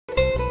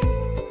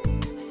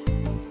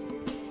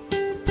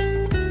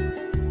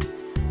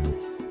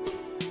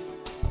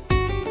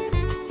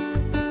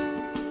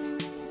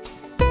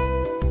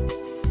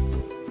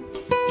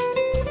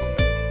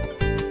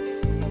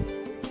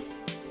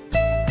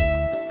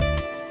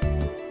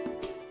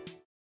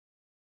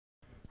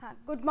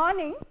Good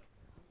morning.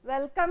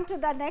 Welcome to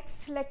the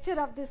next lecture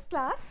of this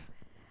class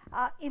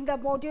in the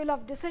module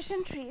of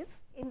decision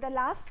trees. In the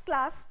last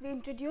class, we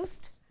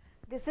introduced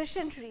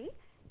decision tree.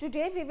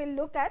 Today, we will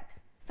look at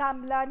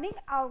some learning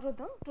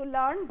algorithm to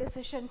learn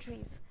decision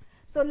trees.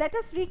 So, let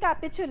us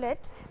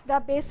recapitulate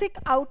the basic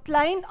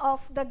outline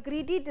of the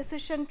greedy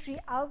decision tree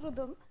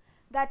algorithm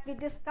that we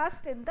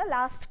discussed in the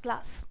last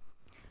class.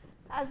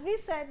 As we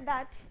said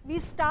that we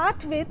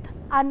start with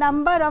a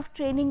number of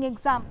training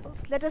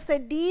examples. Let us say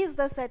D is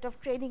the set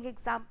of training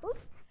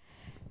examples.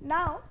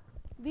 Now,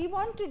 we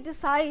want to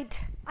decide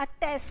a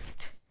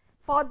test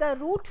for the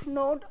root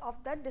node of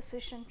the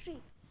decision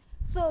tree.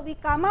 So, we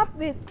come up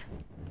with,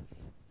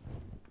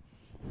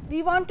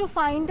 we want to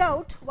find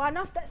out one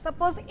of the,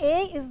 suppose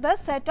A is the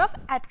set of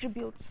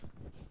attributes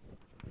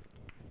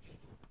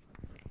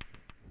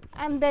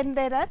and then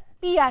there are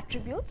P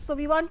attributes. So,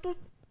 we want to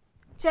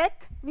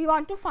check, we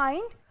want to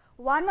find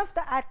one of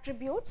the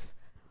attributes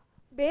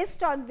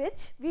based on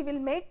which we will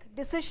make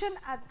decision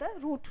at the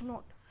root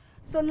node.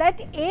 So,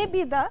 let A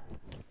be the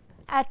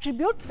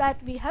attribute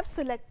that we have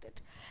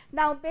selected.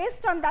 Now,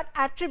 based on that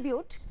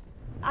attribute,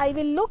 I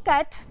will look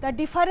at the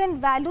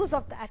different values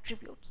of the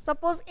attribute.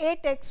 Suppose A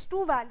takes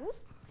 2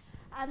 values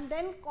and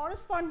then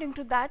corresponding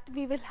to that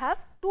we will have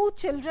 2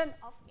 children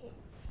of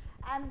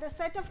A, and the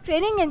set of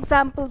training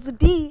examples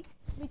D,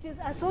 which is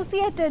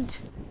associated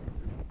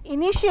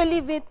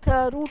initially with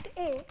root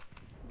A,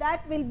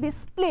 that will be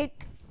split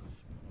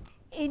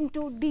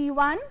into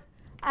D1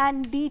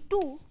 and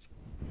D2.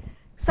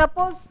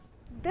 Suppose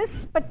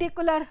this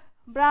particular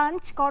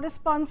branch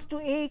corresponds to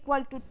A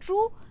equal to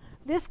true,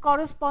 this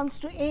corresponds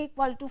to A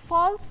equal to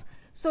false.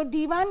 So,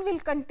 D1 will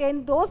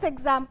contain those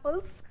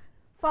examples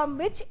from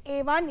which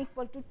A1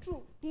 equal to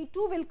true,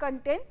 D2 will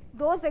contain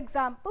those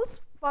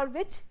examples for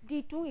which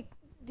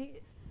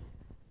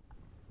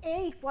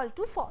A equal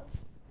to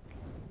false.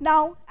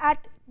 Now,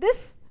 at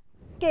this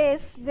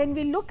case, when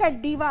we look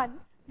at D1,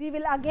 we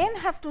will again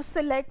have to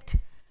select,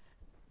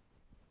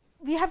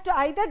 we have to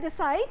either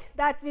decide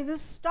that we will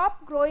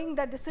stop growing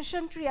the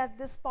decision tree at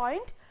this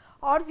point,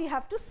 or we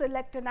have to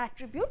select an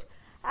attribute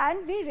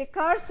and we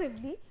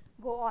recursively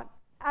go on.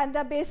 And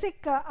the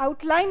basic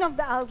outline of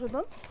the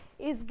algorithm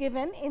is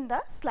given in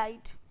the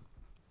slide.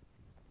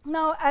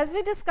 Now, as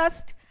we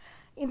discussed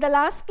in the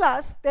last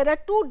class, there are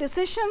 2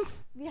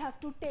 decisions we have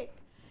to take.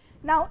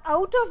 Now,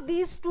 out of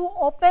these 2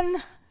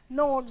 open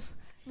nodes,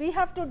 we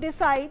have to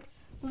decide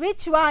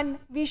which one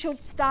we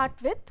should start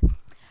with,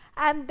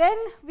 and then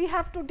we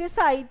have to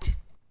decide,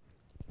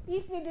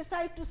 if we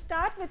decide to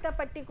start with a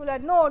particular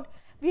node,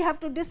 we have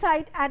to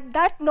decide at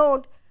that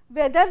node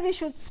whether we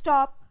should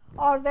stop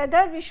or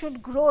whether we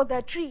should grow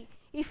the tree.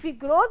 If we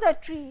grow the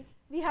tree,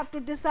 we have to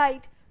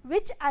decide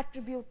which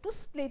attribute to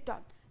split on.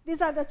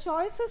 These are the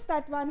choices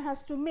that one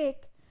has to make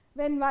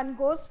when one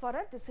goes for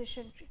a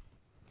decision tree.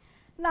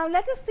 Now,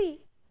 let us see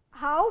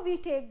how we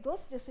take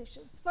those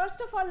decisions. First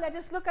of all, let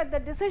us look at the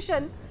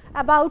decision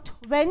about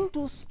when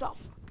to stop.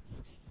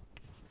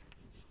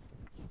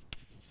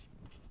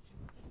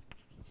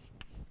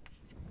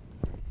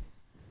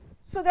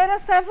 So, there are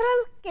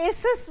several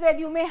cases where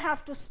you may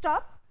have to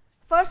stop.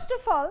 First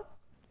of all,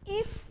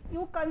 if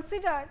you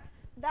consider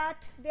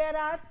that there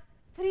are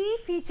 3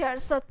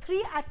 features, so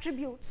 3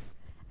 attributes,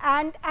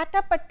 and at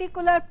a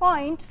particular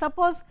point,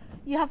 suppose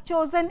you have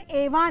chosen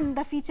A1,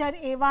 the feature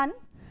A1,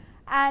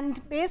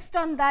 and based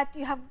on that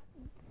you have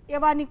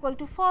A1 equal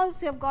to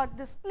false, you have got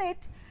this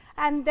split,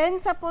 and then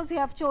suppose you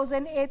have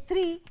chosen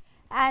A3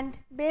 and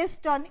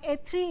based on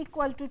A3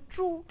 equal to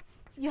true,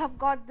 you have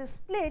got this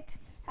split,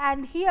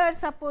 and here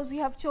suppose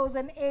you have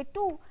chosen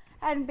A2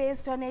 and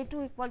based on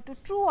A2 equal to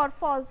true or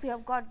false, you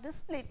have got this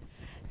split.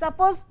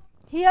 Suppose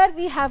here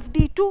we have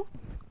D2,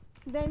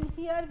 then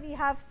here we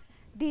have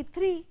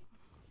D3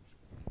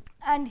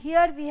 and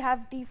here we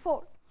have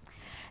D4.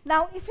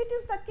 Now, if it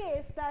is the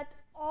case that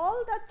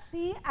all the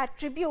 3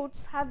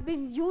 attributes have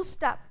been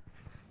used up,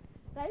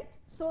 right.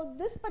 So,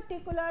 this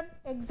particular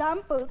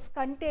examples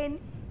contain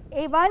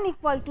A1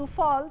 equal to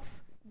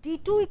false,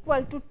 D2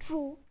 equal to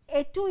true,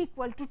 A2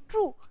 equal to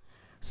true.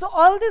 So,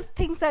 all these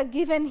things are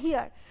given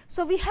here.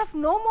 So, we have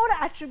no more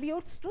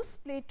attributes to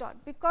split on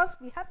because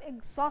we have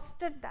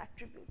exhausted the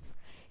attributes.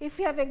 If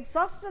we have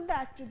exhausted the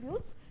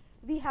attributes,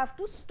 we have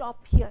to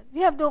stop here,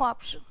 we have no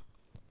option.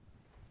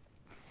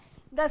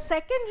 The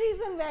second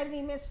reason where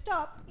we may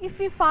stop, if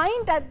we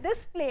find at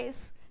this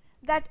place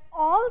that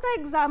all the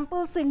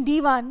examples in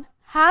D1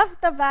 have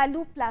the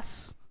value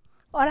plus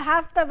or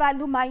have the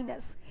value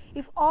minus.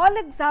 If all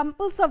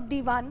examples of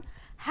D1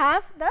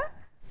 have the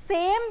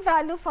same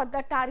value for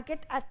the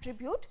target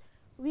attribute,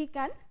 we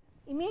can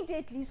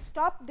immediately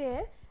stop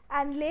there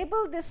and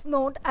label this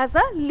node as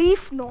a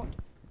leaf node.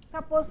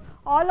 Suppose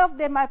all of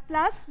them are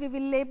plus, we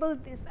will label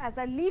this as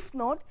a leaf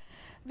node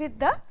with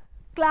the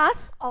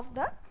class of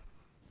the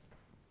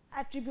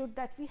attribute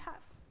that we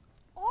have.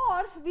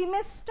 Or we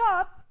may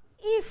stop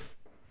if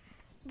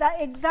the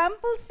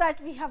examples that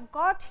we have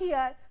got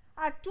here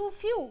are too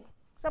few.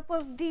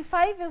 Suppose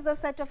D5 is the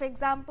set of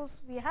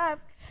examples we have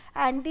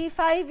and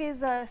D5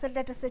 is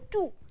let us say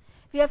 2.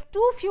 we have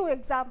too few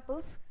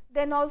examples,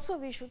 then also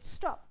we should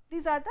stop.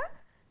 These are the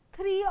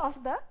 3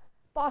 of the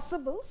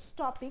possible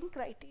stopping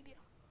criteria.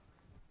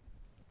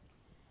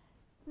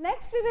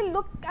 Next, we will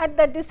look at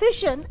the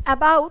decision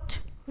about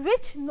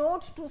which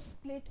node to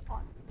split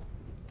on.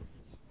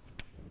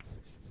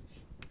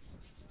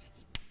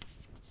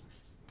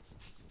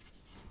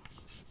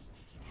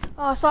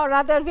 So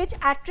rather which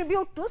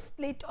attribute to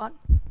split on.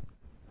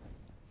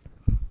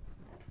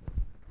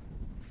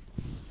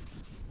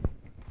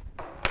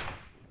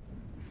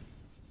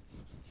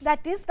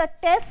 That is the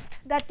test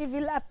that we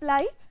will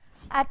apply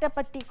at a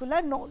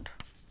particular node.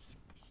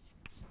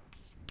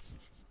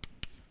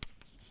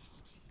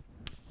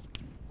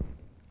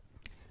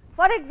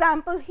 For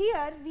example,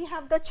 here we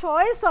have the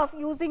choice of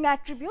using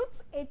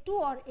attributes A2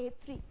 or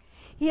A3.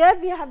 Here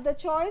we have the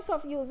choice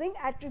of using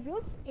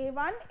attributes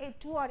A1,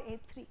 A2 or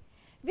A3.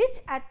 Which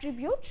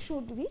attribute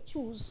should we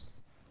choose?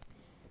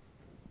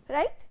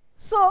 Right?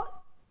 So,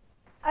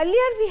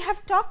 earlier we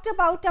have talked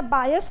about a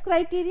bias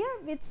criteria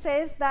which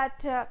says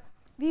that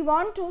we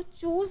want to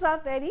choose a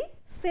very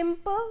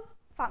simple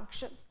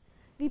function.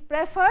 We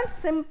prefer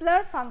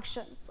simpler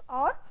functions,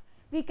 or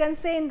we can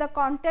say in the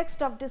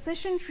context of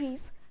decision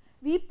trees,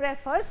 we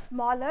prefer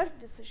smaller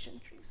decision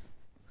trees.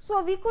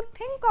 So, we could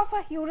think of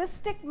a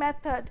heuristic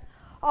method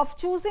of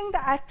choosing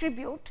the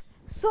attribute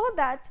so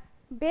that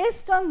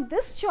based on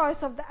this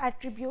choice of the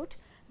attribute,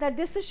 the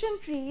decision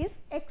tree is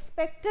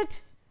expected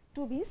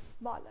to be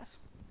smaller.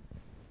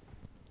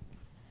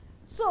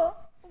 So,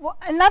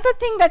 another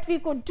thing that we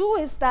could do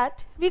is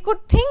that we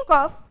could think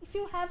of, if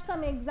you have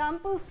some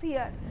examples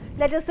here,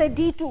 let us say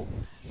D2.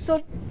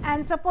 So,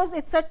 and suppose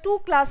it is a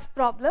 2-class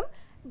problem,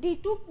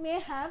 D2 may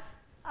have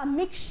a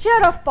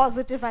mixture of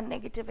positive and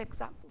negative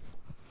examples.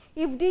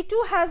 If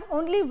D2 has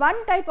only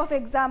one type of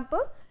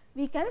example,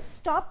 we can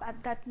stop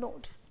at that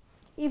node.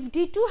 If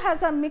D2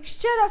 has a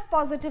mixture of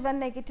positive and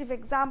negative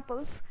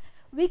examples,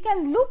 we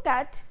can look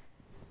at,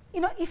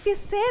 if we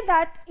say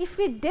that if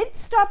we did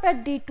stop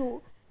at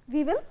D2,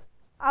 we will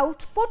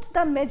output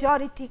the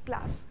majority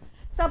class.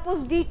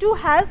 Suppose D2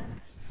 has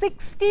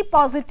 60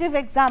 positive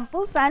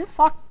examples and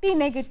 40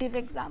 negative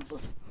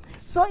examples.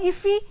 So,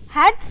 if we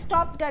had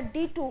stopped at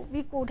D2,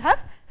 we could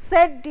have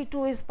said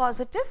D2 is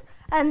positive,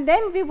 and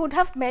then we would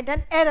have made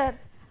an error,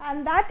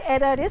 and that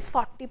error is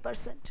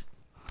 40%.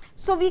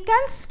 So, we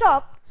can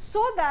stop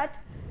so that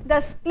the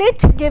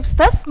split gives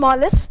the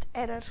smallest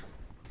error.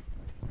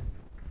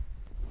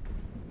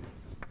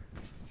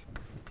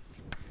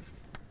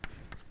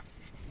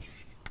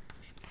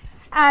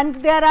 And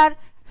there are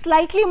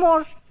slightly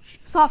more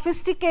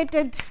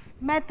sophisticated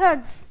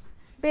methods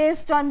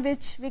based on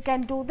which we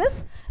can do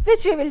this,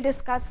 which we will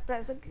discuss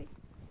presently.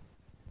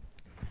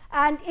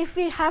 And if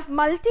we have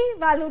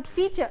multi-valued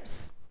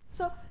features,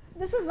 so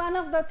this is one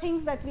of the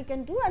things that we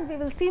can do, and we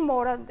will see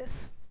more on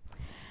this.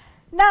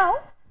 Now,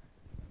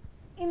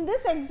 in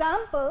this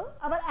example,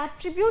 our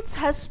attributes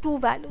has 2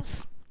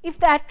 values. If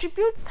the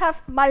attributes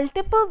have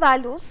multiple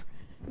values,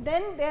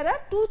 then there are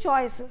 2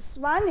 choices.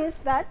 One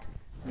is that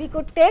we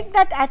could take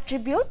that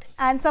attribute,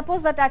 and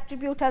suppose that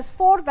attribute has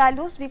 4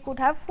 values, we could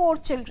have 4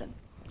 children.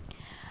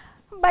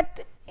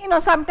 But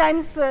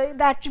sometimes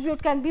the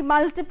attribute can be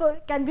multiple,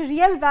 can be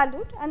real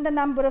valued, and the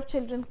number of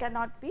children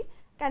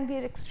can be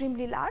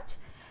extremely large.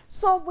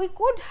 So, we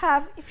could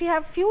have, if we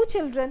have few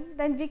children,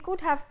 then we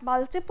could have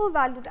multiple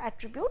valued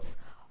attributes,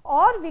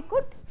 or we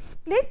could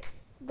split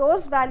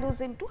those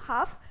values into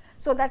half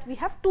so that we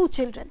have 2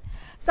 children.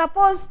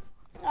 Suppose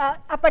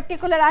a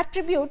particular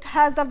attribute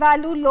has the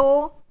value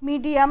low,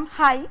 medium,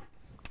 high.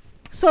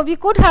 So, we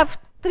could have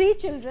 3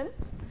 children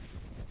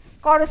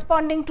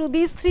corresponding to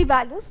these 3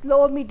 values,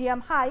 low, medium,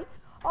 high,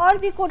 or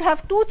we could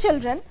have 2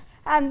 children,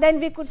 and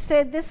then we could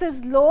say this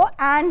is low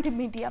and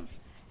medium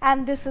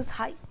and this is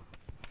high.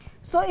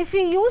 So, if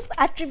we use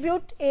the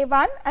attribute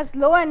A1 as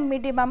low and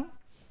medium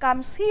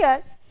comes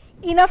here,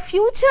 in a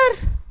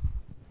future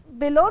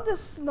below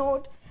this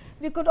node,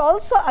 we could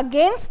also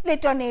again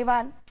split on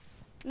A1.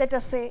 Let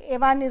us say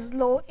A1 is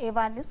low,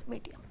 A1 is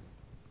medium.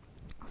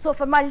 So,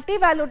 for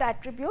multi-valued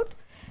attribute,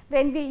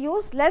 when we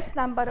use less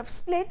number of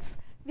splits,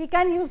 we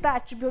can use the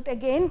attribute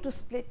again to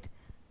split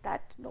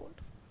that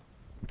node.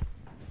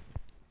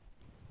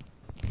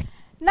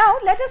 Now,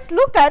 let us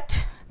look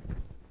at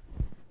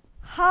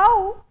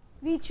how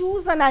we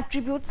choose an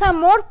attribute,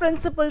 some more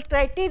principal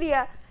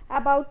criteria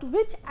about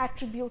which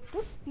attribute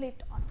to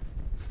split on.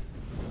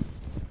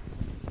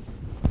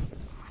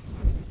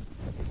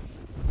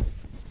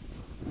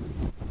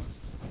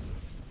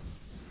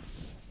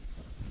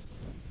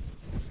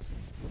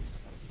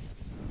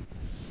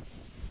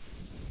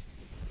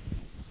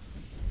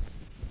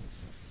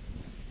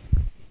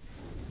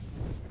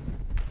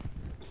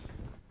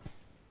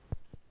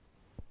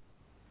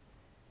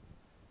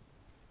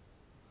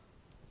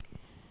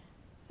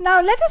 Now,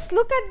 let us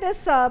look at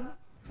this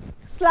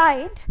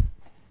slide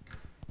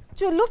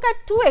to look at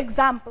 2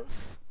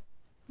 examples.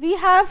 We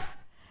have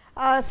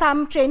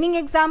some training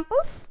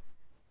examples,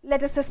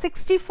 let us say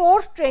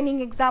 64 training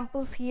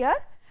examples here,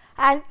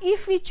 and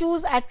if we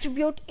choose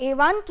attribute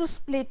A1 to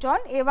split on,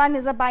 A1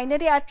 is a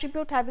binary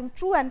attribute having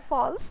true and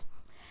false,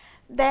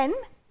 then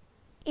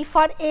if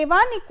for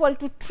A1 equal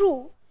to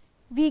true,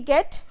 we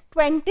get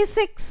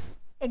 26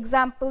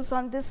 examples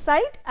on this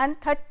side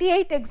and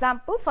 38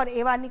 example for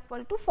A1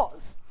 equal to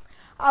false.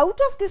 Out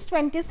of these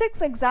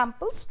 26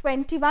 examples,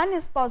 21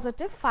 is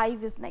positive,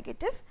 5 is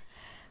negative.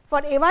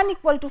 For A1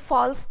 equal to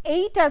false,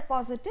 8 are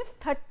positive,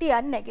 30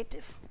 are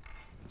negative.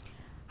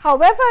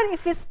 However,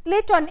 if we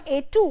split on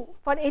A2,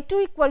 for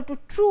A2 equal to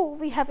true,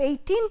 we have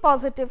 18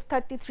 positive,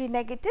 33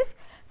 negative.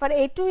 For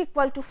A2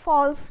 equal to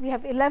false, we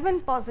have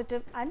 11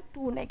 positive and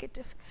 2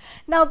 negative.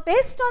 Now,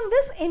 based on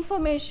this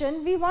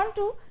information, we want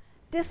to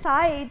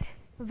decide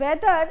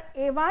whether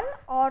A1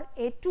 or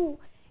A2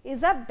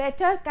 is a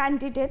better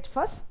candidate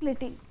for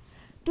splitting.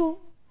 To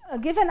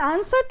give an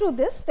answer to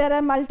this, there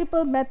are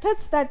multiple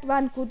methods that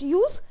one could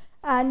use,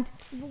 and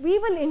we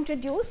will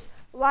introduce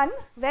one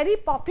very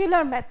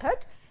popular method,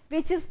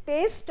 which is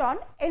based on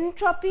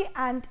entropy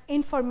and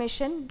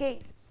information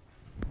gain.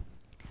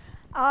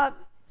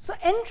 So,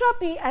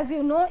 entropy, as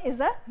you know, is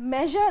a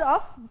measure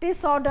of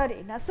disorder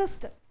in a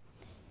system.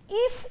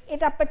 If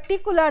at a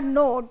particular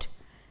node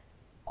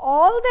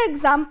all the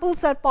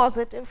examples are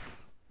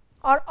positive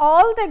or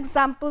all the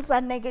examples are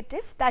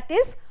negative, that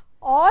is,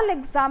 all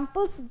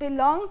examples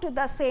belong to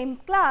the same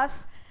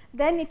class,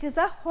 then it is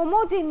a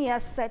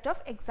homogeneous set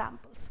of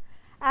examples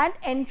and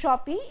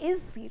entropy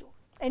is 0,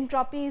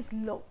 entropy is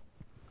low.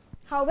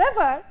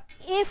 However,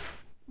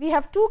 if we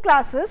have two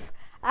classes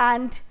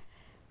and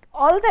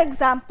all the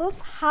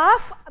examples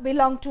half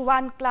belong to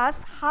one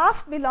class,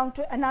 half belong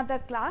to another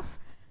class,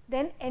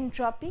 then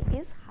entropy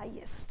is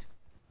highest.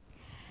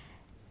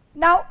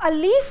 Now, a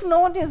leaf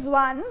node is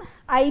one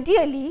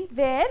ideally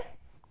where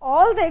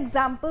all the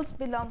examples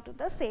belong to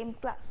the same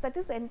class, that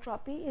is,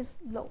 entropy is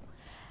low.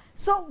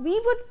 So, we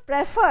would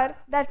prefer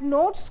that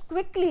nodes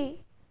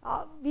quickly,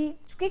 we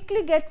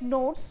quickly get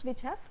nodes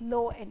which have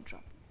low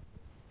entropy,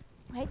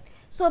 right.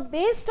 So,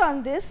 based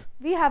on this,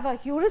 we have a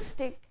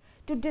heuristic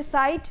to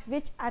decide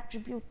which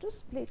attribute to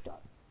split on.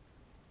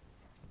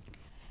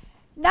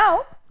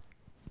 Now,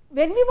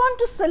 when we want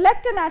to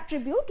select an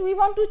attribute, we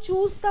want to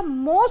choose the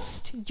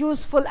most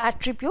useful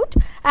attribute,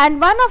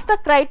 and one of the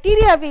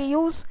criteria we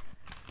use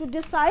to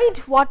decide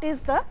what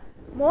is the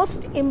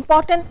most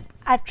important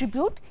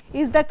attribute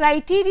is the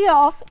criteria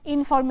of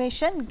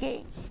information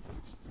gain.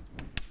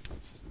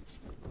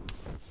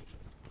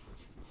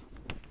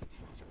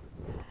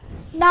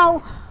 Now,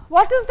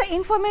 what is the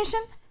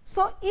information?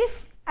 So,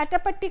 if at a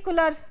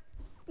particular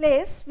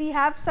place we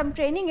have some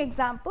training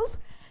examples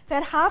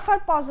where half are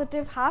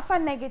positive, half are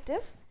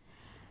negative,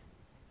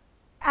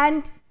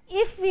 and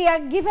if we are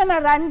given a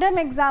random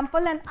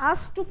example and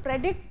asked to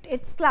predict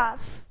its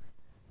class,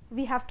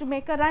 we have to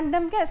make a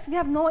random guess, we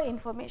have no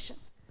information.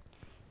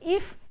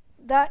 If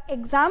the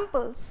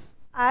examples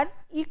are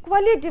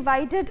equally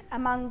divided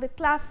among the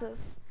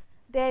classes,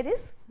 there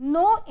is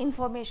no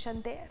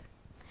information there.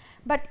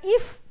 But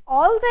if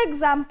all the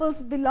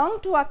examples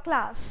belong to a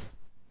class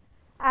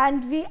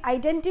and we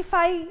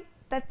identify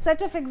that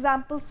set of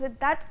examples with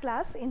that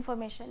class,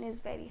 information is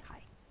very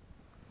high.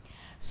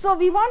 So,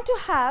 we want to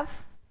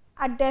have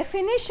a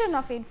definition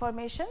of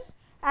information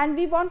and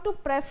we want to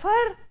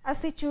prefer a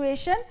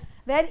situation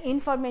where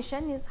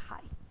information is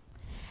high.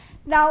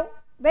 Now,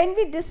 when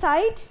we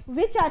decide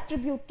which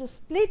attribute to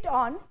split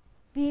on,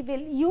 we will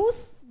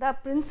use the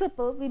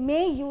principle, we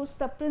may use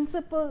the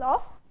principle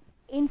of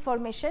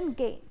information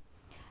gain.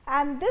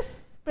 And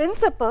this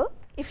principle,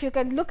 if you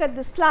can look at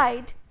the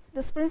slide,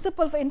 this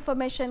principle of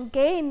information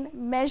gain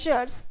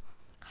measures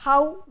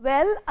how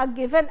well a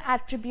given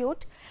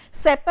attribute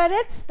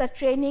separates the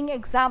training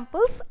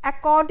examples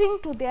according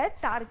to their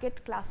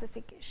target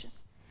classification.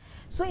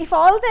 So, if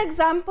all the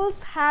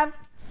examples have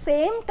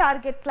same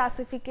target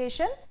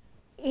classification,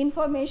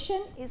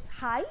 information is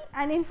high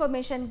and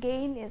information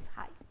gain is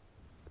high.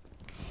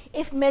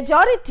 If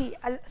majority,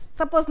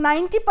 suppose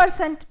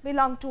 90%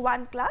 belong to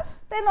one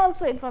class, then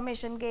also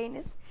information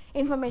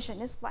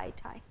is quite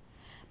high.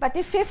 But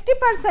if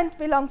 50%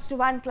 belongs to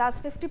one class,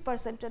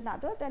 50% to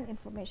another, then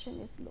information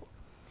is low.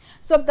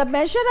 So, the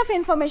measure of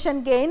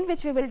information gain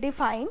which we will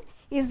define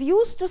is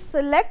used to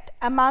select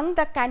among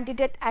the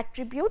candidate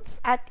attributes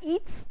at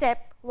each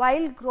step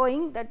while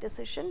growing the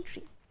decision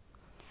tree.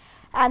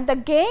 And the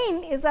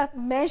gain is a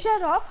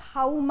measure of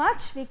how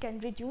much we can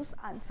reduce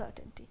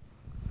uncertainty.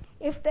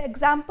 If the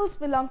examples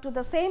belong to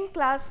the same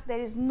class, there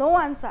is no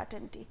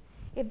uncertainty.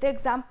 If the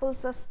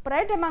examples are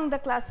spread among the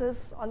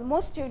classes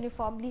almost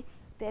uniformly,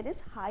 there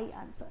is high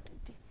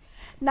uncertainty.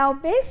 Now,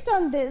 based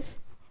on this,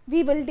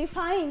 we will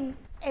define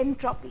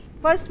entropy.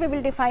 First, we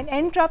will define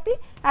entropy,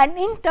 and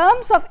in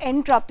terms of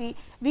entropy,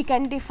 we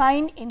can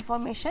define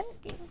information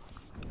gain.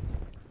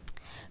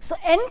 So,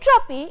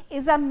 entropy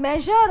is a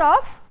measure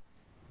of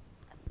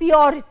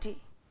purity.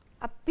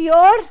 A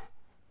pure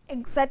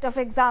set of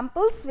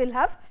examples will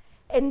have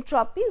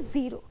entropy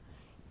 0.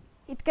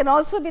 It can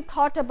also be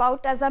thought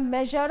about as a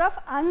measure of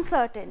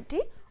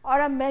uncertainty or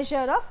a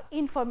measure of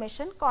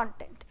information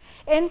content.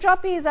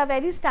 Entropy is a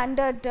very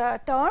standard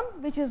term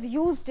which is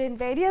used in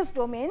various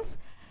domains,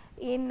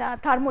 in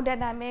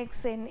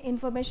thermodynamics, in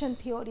information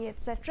theory,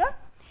 etc.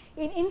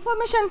 In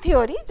information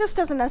theory, just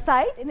as an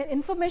aside, in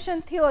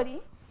information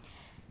theory,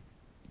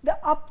 the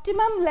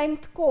optimum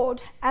length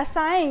code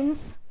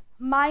assigns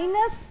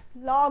minus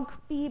log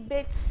p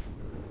bits.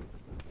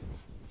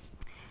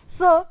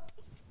 So,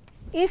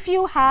 if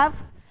you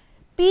have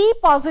p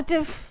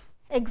positive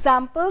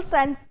examples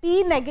and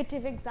p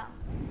negative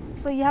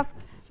examples, so you have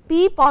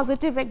p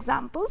positive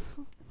examples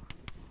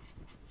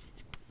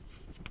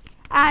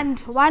and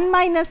 1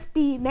 minus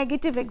p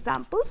negative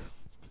examples,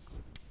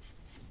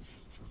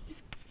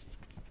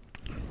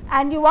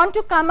 and you want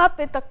to come up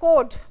with a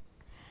code,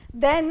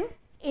 then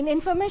in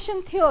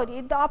information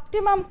theory the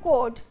optimum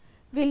code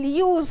will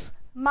use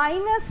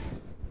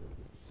minus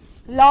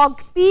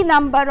log p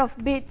number of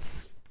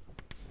bits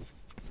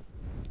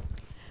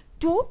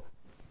to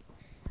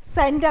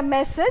send a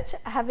message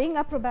having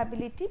a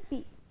probability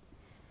p,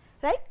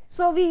 right.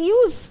 So, we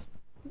use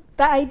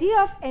the idea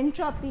of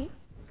entropy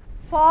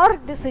for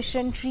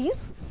decision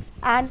trees,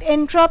 and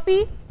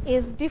entropy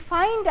is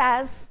defined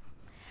as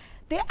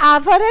the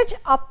average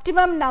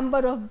optimum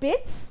number of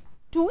bits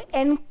to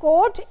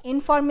encode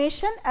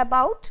information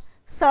about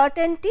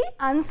certainty,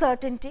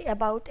 uncertainty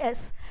about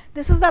S.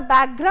 This is the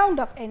background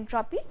of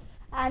entropy,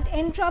 and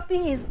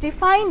entropy is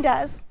defined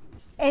as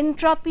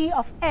entropy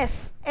of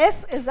S.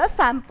 S is a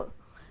sample.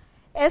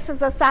 S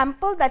is a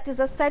sample, that is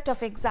a set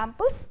of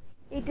examples.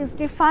 It is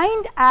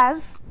defined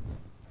as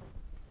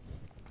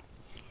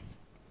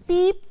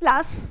P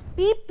plus.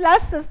 P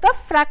plus is the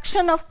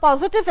fraction of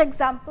positive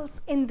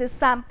examples in this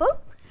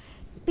sample.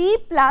 P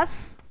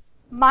plus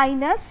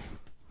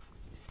minus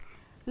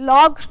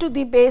log to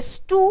the base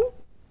 2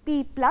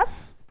 P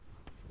plus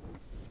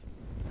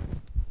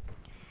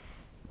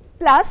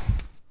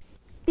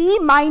P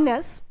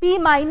minus. P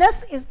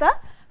minus is the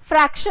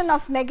fraction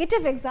of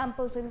negative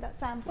examples in the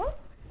sample.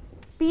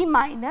 P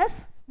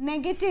minus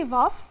negative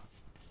of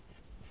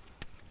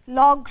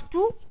log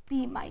 2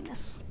 P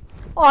minus,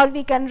 or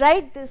we can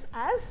write this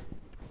as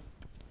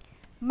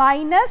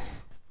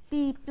minus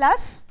P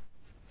plus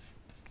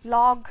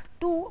log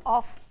 2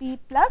 of P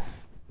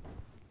plus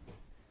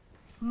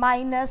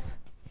minus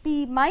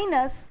P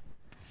minus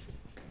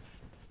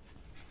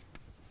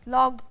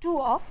log 2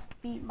 of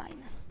P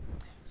minus.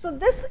 So,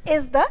 this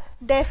is the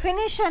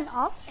definition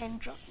of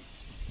entropy.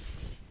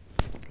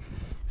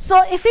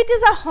 So, if it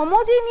is a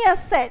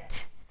homogeneous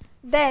set,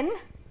 then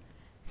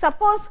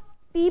suppose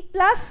P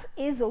plus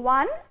is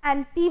 1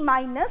 and P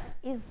minus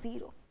is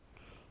 0.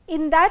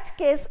 In that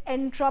case,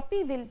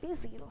 entropy will be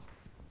 0.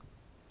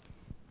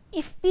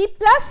 If P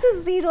plus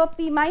is 0,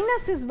 P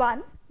minus is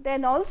 1,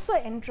 then also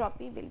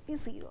entropy will be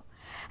 0.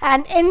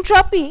 And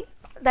entropy,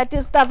 that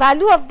is the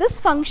value of this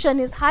function,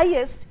 is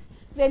highest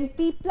when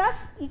P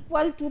plus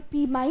equal to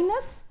P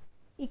minus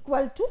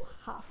equal to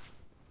half.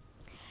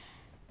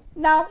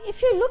 Now,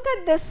 if you look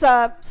at this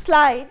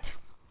slide,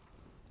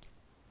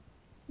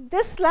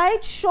 this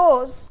slide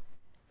shows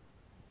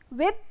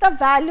with the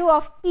value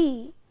of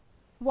P,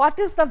 what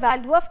is the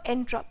value of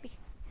entropy.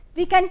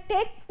 We can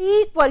take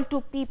P equal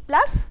to P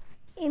plus,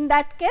 in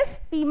that case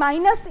P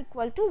minus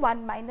equal to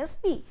 1 minus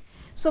P.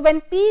 So,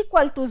 when P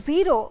equal to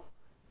 0,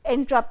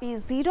 entropy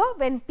is 0,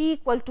 when P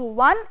equal to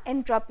 1,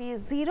 entropy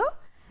is 0,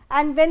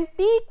 and when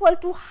P equal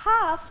to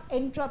half,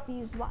 entropy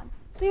is 1.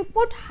 So, you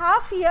put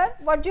half here,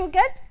 what do you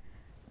get?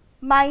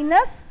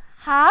 Minus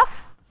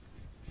half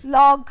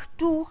log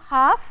 2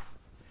 half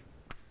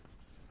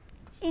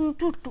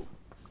into 2,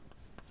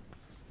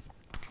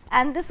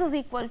 and this is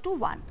equal to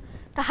 1.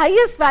 The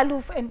highest value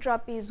of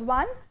entropy is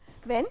 1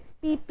 when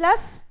P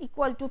plus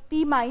equal to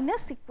P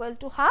minus equal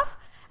to half,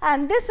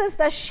 and this is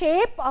the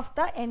shape of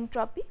the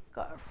entropy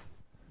curve.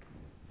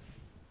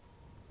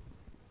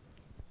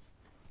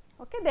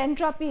 Okay, the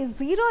entropy is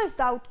 0 if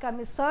the outcome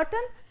is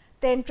certain,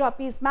 the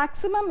entropy is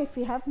maximum if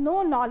we have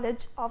no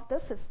knowledge of the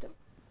system.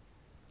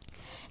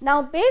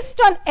 Now,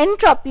 based on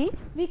entropy,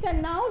 we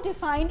can now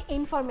define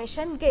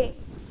information gain.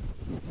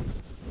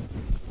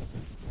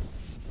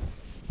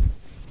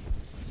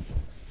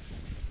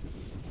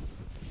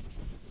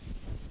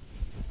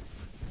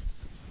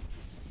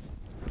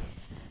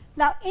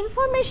 Now,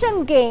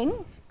 information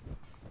gain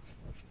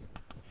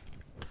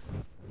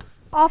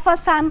of a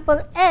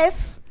sample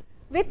S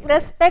with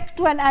respect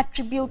to an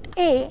attribute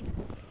A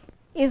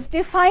is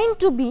defined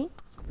to be,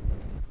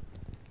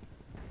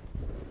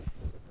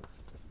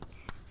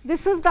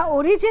 this is the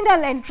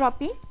original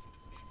entropy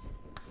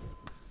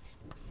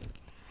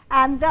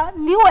and the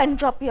new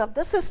entropy of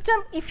the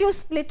system if you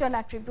split an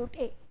attribute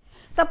A.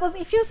 Suppose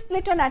if you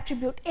split an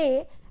attribute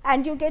A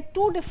and you get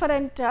two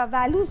different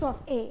values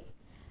of A,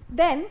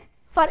 then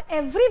for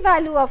every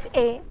value of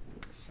A,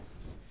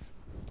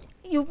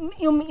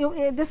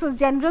 this is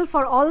general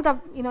for all the,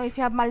 if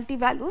you have multi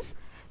values.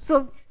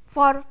 So,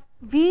 for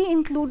V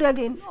included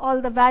in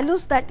all the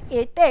values that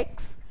A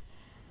takes,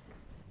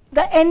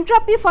 the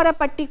entropy for a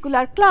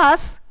particular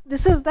class,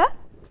 this is the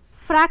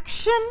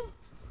fraction.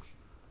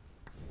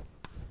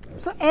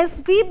 So,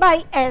 SV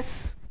by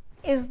S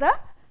is the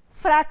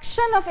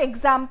fraction of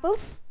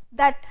examples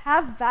that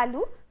have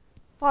value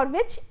for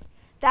which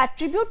the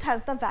attribute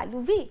has the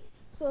value V.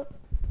 So,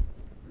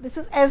 this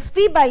is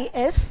SV by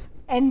S,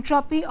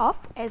 entropy of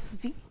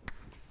SV.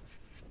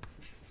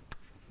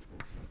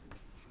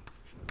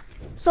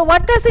 So,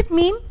 what does it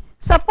mean?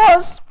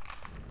 Suppose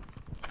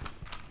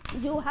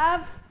you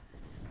have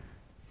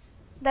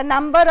the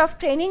number of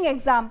training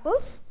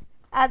examples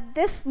at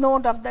this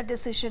node of the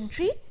decision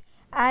tree,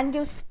 and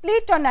you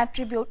split on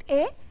attribute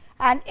A,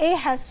 and A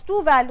has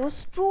two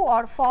values, true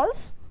or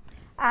false,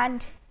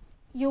 and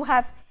you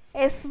have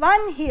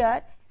S1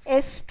 here,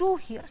 S2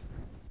 here.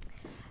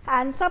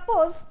 And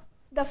suppose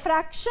the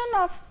fraction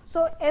of,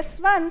 so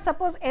S1,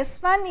 suppose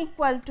S1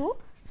 equal to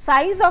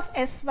size of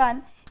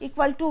S1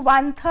 equal to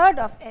 1/3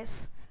 of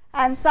S,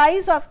 and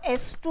size of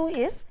S2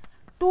 is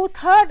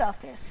 2/3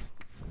 of S.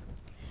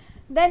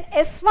 Then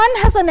S1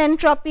 has an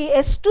entropy,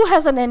 S2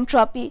 has an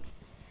entropy,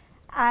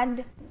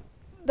 and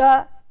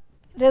the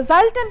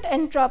resultant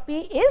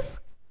entropy is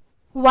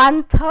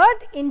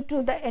 1/3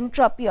 into the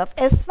entropy of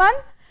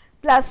S1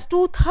 plus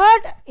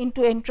 2/3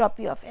 into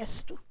entropy of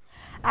S2,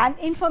 and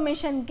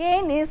information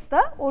gain is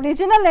the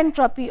original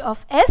entropy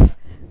of S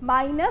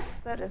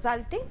minus the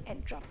resulting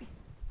entropy.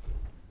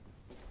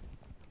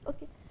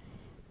 Okay.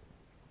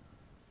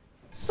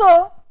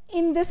 So,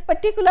 in this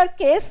particular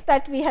case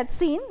that we had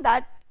seen,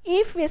 that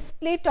if we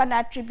split on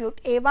attribute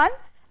A1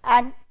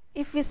 and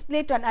if we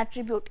split on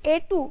attribute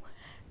A2,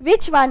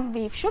 which one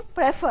we should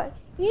prefer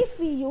if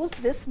we use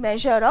this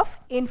measure of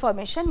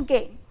information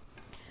gain.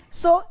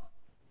 So,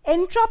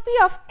 entropy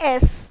of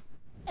S,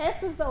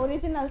 S is the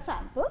original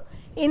sample.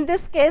 In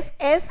this case,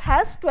 S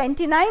has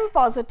 29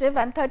 positive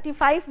and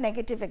 35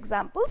 negative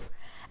examples,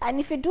 and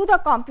if you do the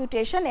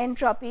computation,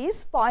 entropy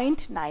is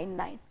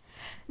 0.99.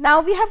 Now,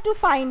 we have to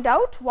find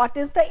out what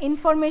is the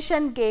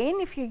information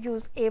gain if you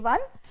use A1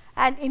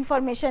 and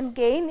information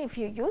gain if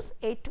you use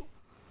A2,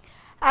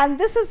 and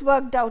this is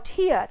worked out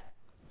here.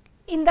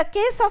 In the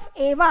case of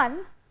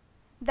A1,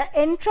 the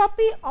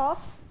entropy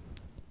of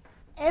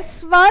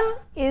S1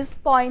 is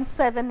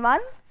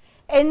 0.71,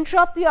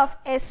 entropy of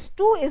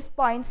S2 is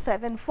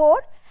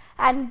 0.74,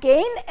 and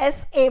gain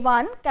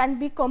SA1 can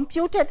be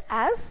computed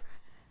as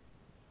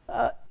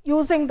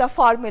using the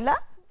formula.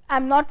 I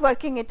am not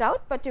working it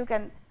out, but you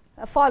can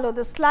follow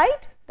the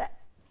slide. The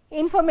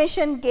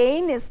information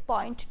gain is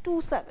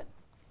 0.27.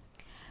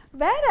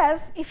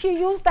 Whereas, if you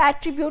use the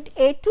attribute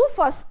A2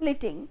 for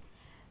splitting,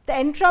 the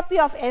entropy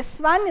of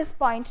S1 is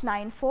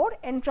 0.94,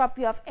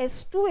 entropy of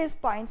S2 is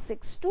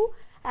 0.62,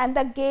 and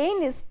the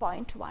gain is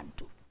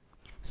 0.12.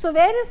 So,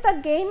 where is the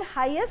gain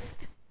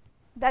highest?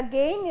 The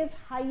gain is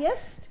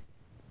highest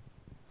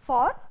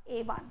for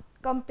A1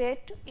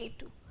 compared to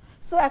A2.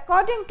 So,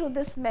 according to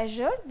this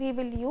measure, we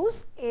will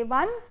use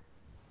A1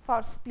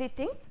 for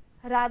splitting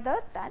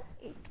rather than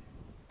A2.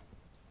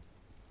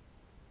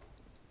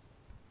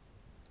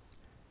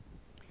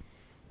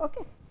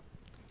 Okay.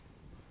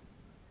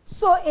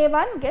 So,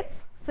 A1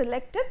 gets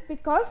selected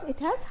because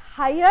it has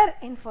higher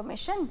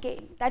information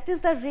gain, that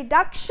is the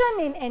reduction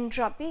in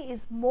entropy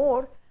is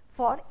more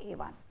for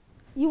A1.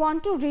 You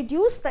want to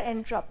reduce the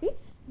entropy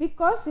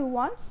because you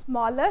want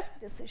smaller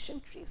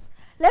decision trees.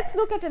 Let us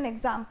look at an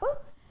example.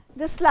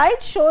 This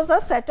slide shows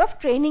a set of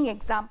training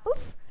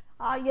examples.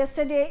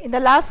 Yesterday in the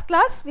last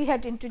class, we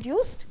had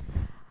introduced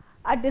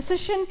a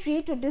decision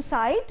tree to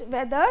decide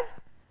whether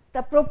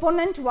the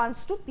proponent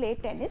wants to play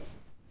tennis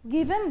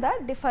given the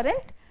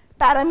different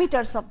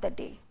parameters of the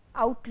day: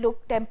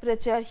 outlook,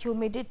 temperature,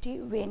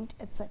 humidity, wind,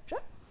 etc.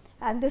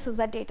 And this is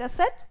a data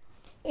set.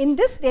 In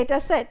this data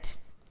set,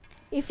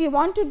 if we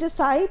want to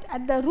decide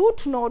at the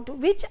root node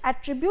which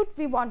attribute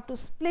we want to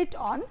split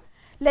on,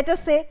 let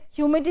us say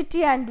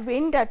humidity and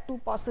wind are two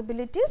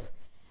possibilities.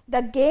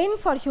 The gain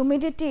for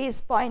humidity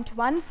is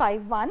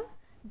 0.151,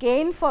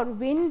 gain for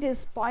wind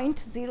is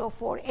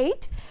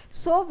 0.048.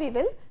 So, we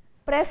will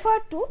prefer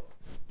to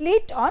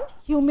split on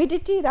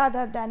humidity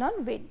rather than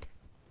on wind.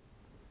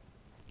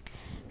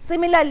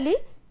 Similarly,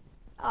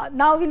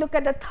 now we look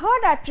at the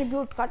third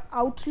attribute called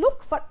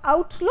outlook. For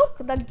outlook,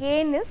 the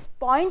gain is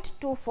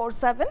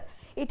 0.247.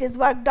 It is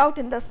worked out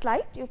in the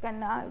slide, you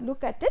can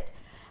look at it.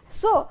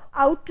 So,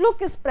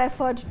 outlook is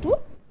preferred to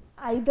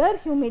either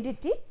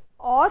humidity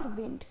or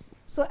wind.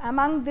 So,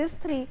 among these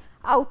three,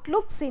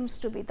 outlook seems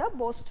to be the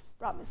most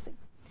promising.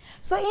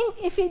 So,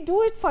 if we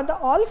do it for the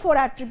all four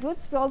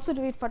attributes, we also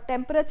do it for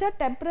temperature.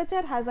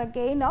 Temperature has a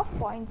gain of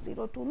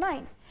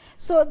 0.029.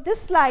 So,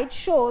 this slide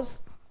shows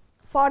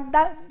for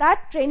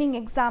that training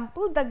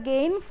example the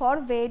gain for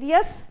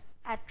various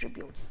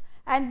attributes,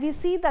 and we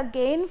see the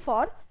gain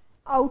for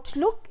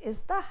outlook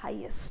is the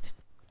highest.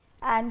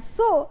 And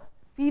so,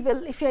 we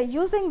will, if we are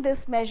using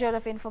this measure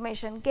of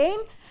information gain,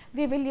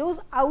 we will use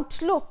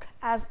outlook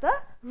as the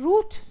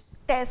root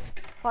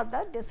test for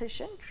the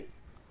decision tree.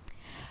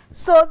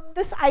 So,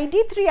 this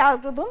ID3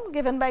 algorithm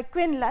given by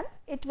Quinlan,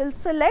 it will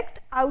select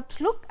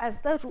outlook as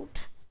the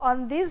root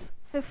on these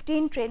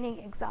 15 training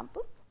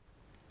example,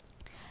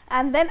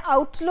 and then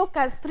outlook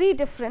has 3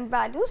 different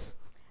values,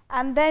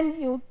 and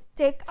then you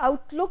take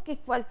outlook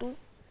equal to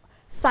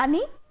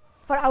sunny,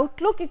 For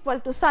outlook equal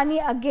to sunny,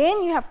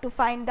 again you have to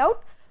find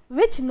out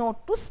which node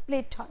to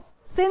split on.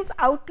 Since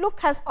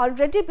outlook has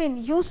already been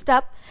used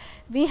up,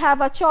 we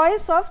have a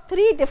choice of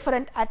 3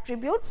 different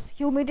attributes: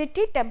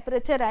 humidity,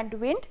 temperature and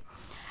wind.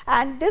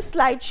 And this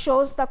slide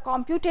shows the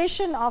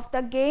computation of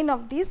the gain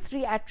of these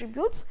 3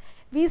 attributes.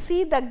 We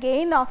see the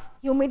gain of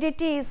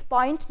humidity is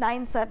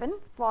 0.97,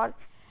 for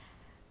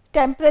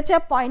temperature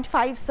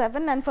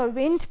 0.57 and for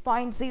wind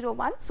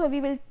 0.01. So,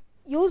 we will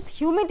use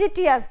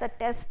humidity as the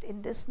test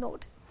in this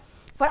node.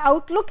 For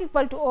outlook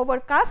equal to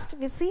overcast,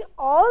 we see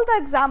all the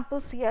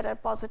examples here are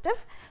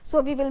positive. So,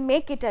 we will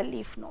make it a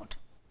leaf node.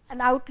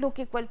 And outlook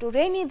equal to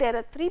rainy, there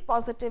are 3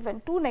 positive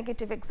and 2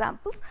 negative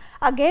examples.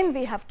 Again,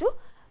 we have to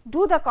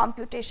do the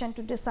computation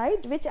to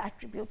decide which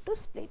attribute to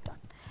split on.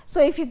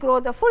 So, if you grow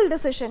the full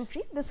decision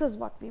tree, this is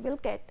what we will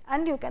get,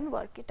 and you can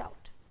work it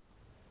out.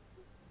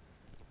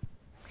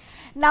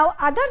 Now,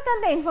 other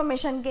than the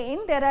information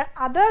gain, there are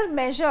other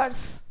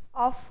measures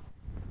of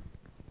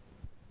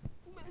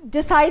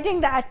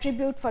deciding the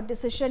attribute for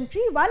decision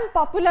tree. One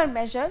popular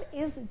measure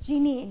is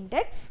Gini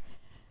index,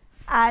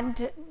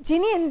 and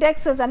Gini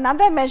index is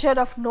another measure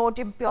of node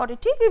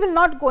impurity. We will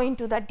not go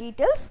into the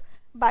details,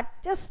 but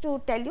just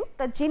to tell you,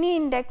 the Gini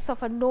index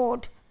of a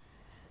node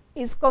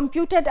is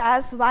computed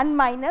as 1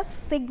 minus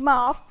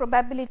sigma of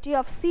probability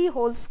of C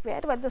whole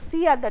square, where the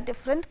C are the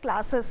different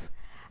classes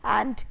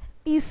and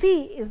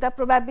PC is the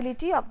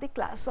probability of the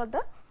class, or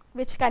the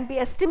which can be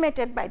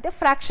estimated by the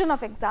fraction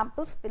of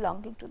examples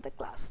belonging to the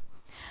class.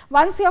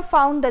 Once you have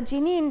found the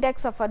Gini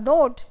index of a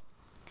node,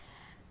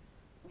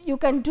 you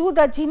can do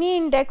the Gini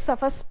index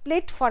of a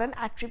split for an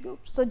attribute.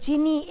 So,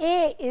 Gini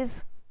A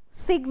is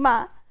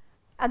sigma,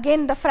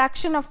 again the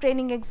fraction of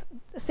training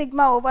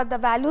sigma over the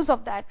values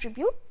of the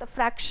attribute, the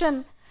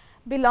fraction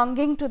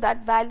belonging to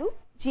that value,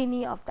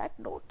 Gini of that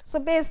node. So,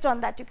 based on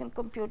that you can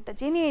compute the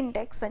Gini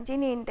index, and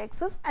Gini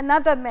index is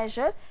another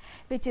measure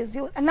which is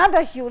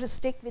another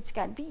heuristic which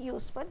can be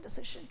used for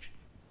decision tree.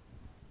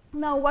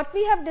 Now, what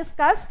we have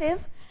discussed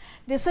is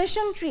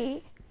decision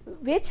tree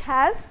which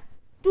has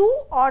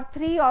 2 or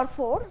 3 or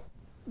 4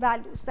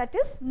 values, that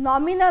is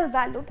nominal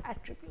valued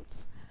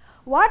attributes.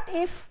 What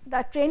if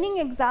the training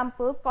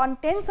example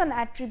contains an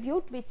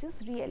attribute which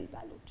is real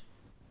valued?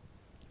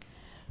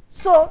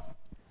 So,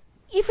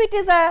 if it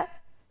is a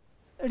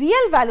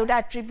real valued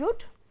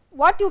attribute,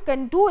 what you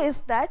can do is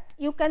that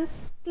you can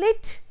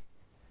split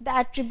the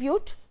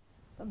attribute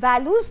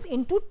values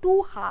into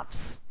 2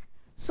 halves.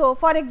 So,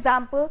 for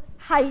example,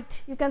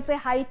 height, you can say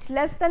height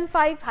less than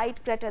 5,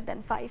 height greater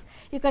than 5.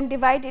 You can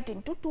divide it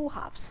into 2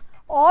 halves,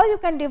 or you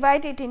can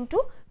divide it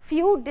into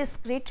few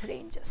discrete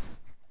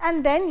ranges,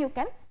 and then you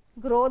can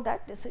grow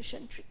that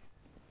decision tree.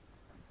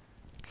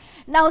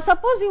 Now,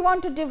 suppose you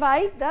want to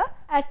divide the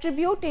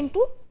attribute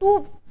into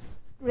 2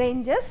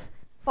 ranges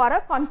for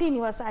a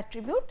continuous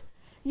attribute.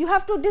 You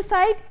have to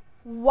decide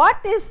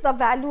what is the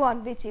value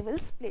on which you will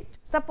split.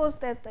 Suppose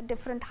there is the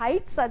different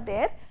heights are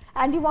there,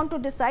 and you want to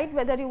decide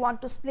whether you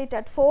want to split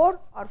at 4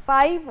 or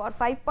 5 or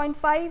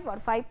 5.5 or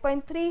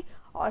 5.3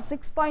 or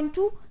 6.2.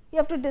 You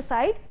have to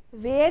decide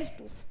where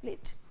to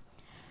split.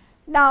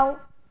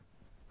 Now,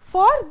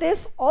 for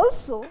this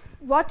also,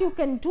 what you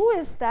can do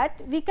is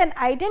that we can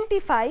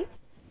identify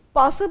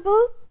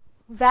possible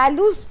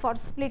values for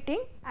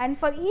splitting, and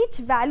for each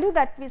value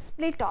that we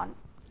split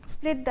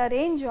the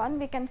range on,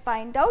 we can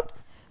find out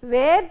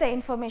where the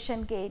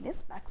information gain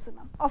is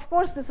maximum. Of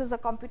course, this is a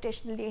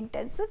computationally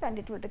intensive and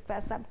it will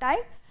require some time,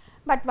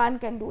 but one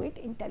can do it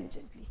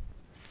intelligently.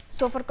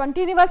 So, for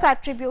continuous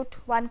attribute,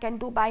 one can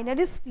do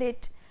binary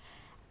split,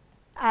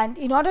 and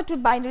in order to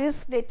binary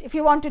split, if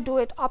you want to do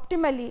it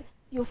optimally,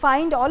 you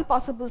find all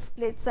possible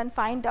splits and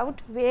find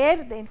out where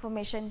the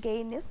information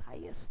gain is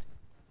highest.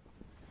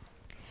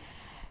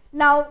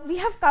 Now, we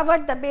have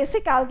covered the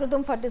basic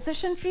algorithm for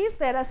decision trees.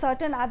 There are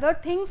certain other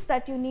things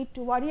that you need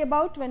to worry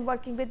about when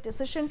working with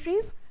decision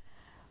trees,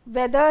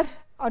 whether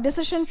or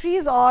decision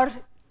trees or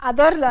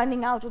other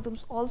learning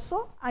algorithms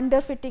also,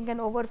 underfitting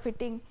and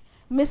overfitting,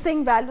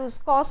 missing values,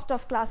 cost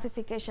of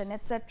classification,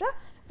 etc.,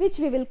 which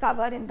we will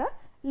cover in the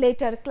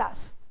later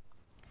class.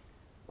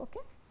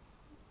 Okay.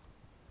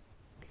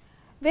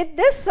 With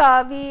this,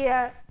 we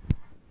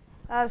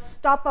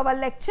stop our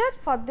lecture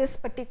for this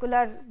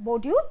particular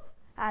module,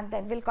 and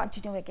then we will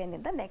continue again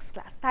in the next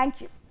class.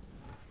 Thank you.